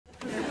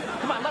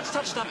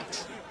Just touch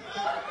stomachs.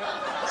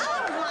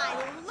 Oh, my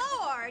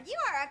Lord! You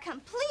are a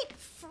complete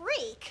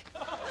freak.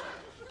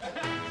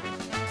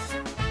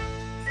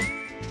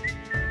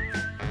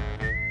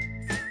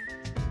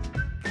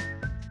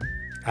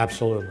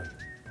 Absolutely.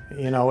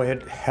 You know,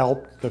 it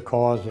helped the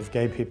cause of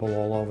gay people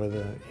all over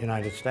the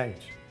United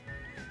States.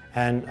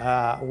 And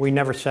we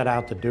never set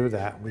out to do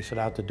that. We set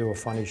out to do a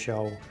funny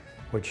show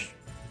which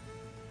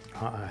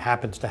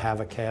happens to have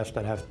a cast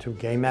that have 2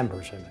 gay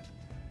members in it.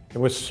 It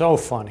was so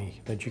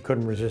funny that you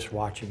couldn't resist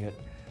watching it.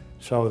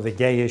 So the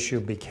gay issue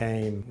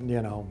became,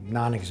 you know,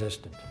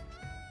 non-existent.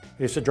 I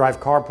used to drive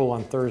carpool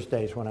on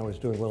Thursdays when I was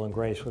doing Will and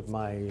Grace with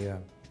my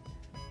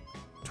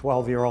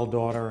 12-year-old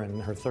daughter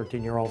and her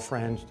 13-year-old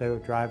friends. They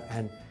would drive,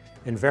 and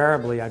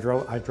invariably, I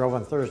drove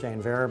on Thursday,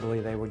 invariably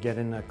they would get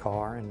in the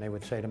car and they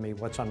would say to me,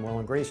 "What's on Will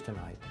and Grace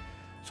tonight?"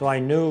 So I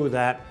knew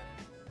that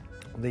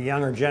the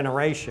younger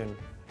generation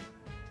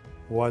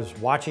was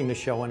watching the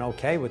show and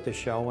okay with the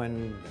show,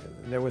 and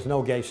there was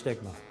no gay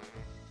stigma.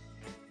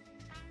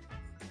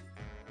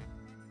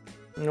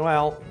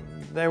 Well,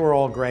 they were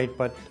all great,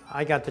 but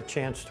I got the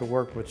chance to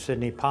work with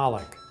Sidney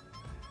Pollack,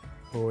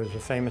 who was a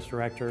famous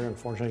director.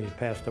 Unfortunately, he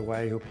passed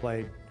away, who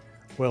played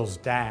Will's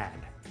dad.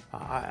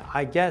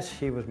 I guess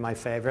he was my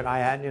favorite. I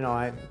had, you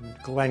know,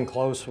 Glenn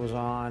Close was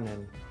on,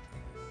 and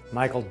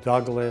Michael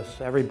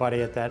Douglas.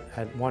 Everybody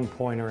at one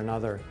point or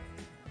another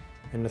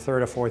in the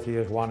 3rd or 4th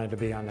years wanted to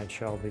be on that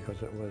show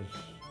because it was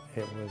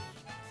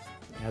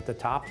at the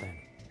top then.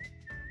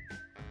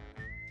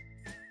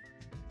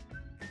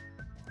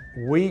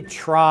 We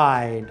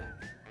tried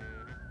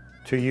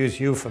to use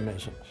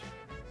euphemisms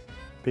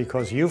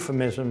because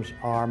euphemisms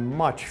are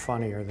much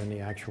funnier than the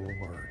actual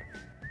word.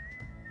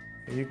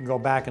 You can go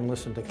back and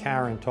listen to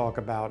Karen talk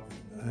about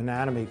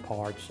anatomy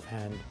parts,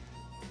 and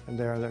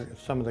they're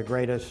some of the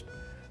greatest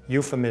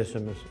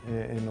euphemisms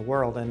in the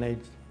world, and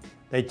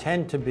they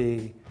tend to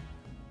be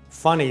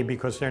funny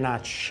because they're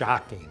not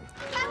shocking.